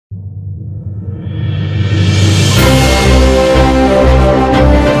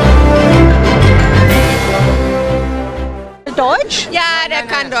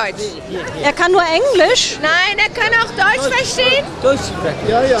Deutsch. Er kann nur Englisch. Nein, er kann auch Deutsch verstehen. Deutsch sprechen.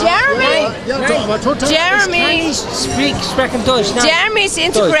 Ja, ja. Jeremy. Ja, doch, aber total. Jeremy. Sprechen Deutsch. Nein. Jeremy is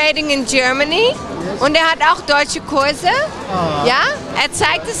integrating in Germany und er hat auch deutsche Kurse. Ja, er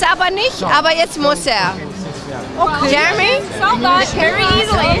zeigt es aber nicht, aber jetzt muss er. Okay. Jeremy? Solve that very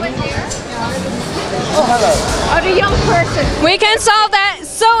easily. Oh, hello. Or the young person. We can solve that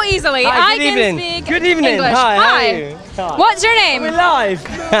so easily. Hi, I good can evening. speak Good evening. English. Hi, how are you? Hi. What's your name? We're live.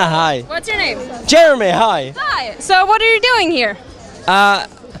 Hi. What's your name? Jeremy, hi. Hi. So what are you doing here? I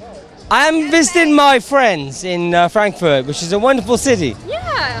am visiting my friends in Frankfurt, which is a wonderful city.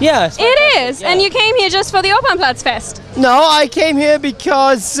 Yeah. Yes. It is. Yeah. And you came here just for the Opernplatz Fest. No, I came here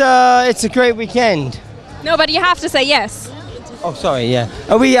because it's a great weekend. No, but you have to say yes. Oh, sorry, yeah.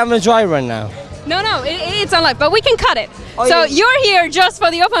 Are we having a dry run now? No, it's on live, but we can cut it. Oh, so yeah. you're here just for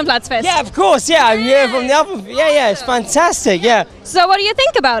the Opernplatz Fest. Yeah, of course, yeah. I'm here from the upper. Yeah, it's fantastic, yeah. So what do you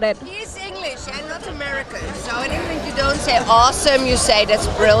think about it? He's English and not American, so I don't think you don't say awesome, you say that's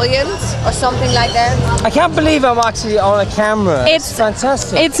brilliant or something like that. I can't believe I'm actually on a camera. It's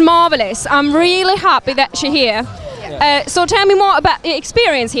fantastic. It's marvelous. I'm really happy that you're here. So tell me more about the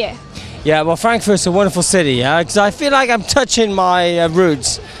experience here. Yeah, well, Frankfurt's a wonderful city, yeah, because I feel like I'm touching my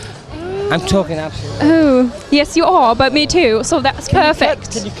roots. I'm talking absolutely. Oh, yes you are, but me too, so that's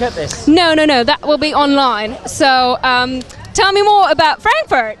perfect. Can you cut this? No, that will be online. So tell me more about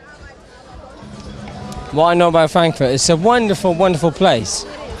Frankfurt. What I know about Frankfurt, it's a wonderful, wonderful place.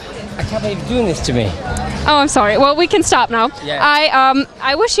 I can't believe you're doing this to me. Oh, I'm sorry. Well, we can stop now. Yeah.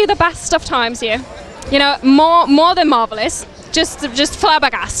 I wish you the best of times here. You know, more than marvelous. Just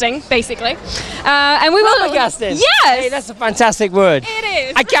flabbergasting, basically. And we will. Flabbergasting? Yes. Hey, that's a fantastic word. It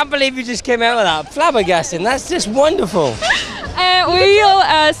is. I can't believe you just came out with that. Flabbergasting, that's just wonderful. We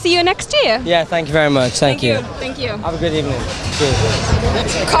will see you next year. Yeah, thank you very much. Thank you. Thank you. Have a good evening. Cheers.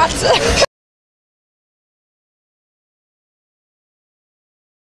 Kotze.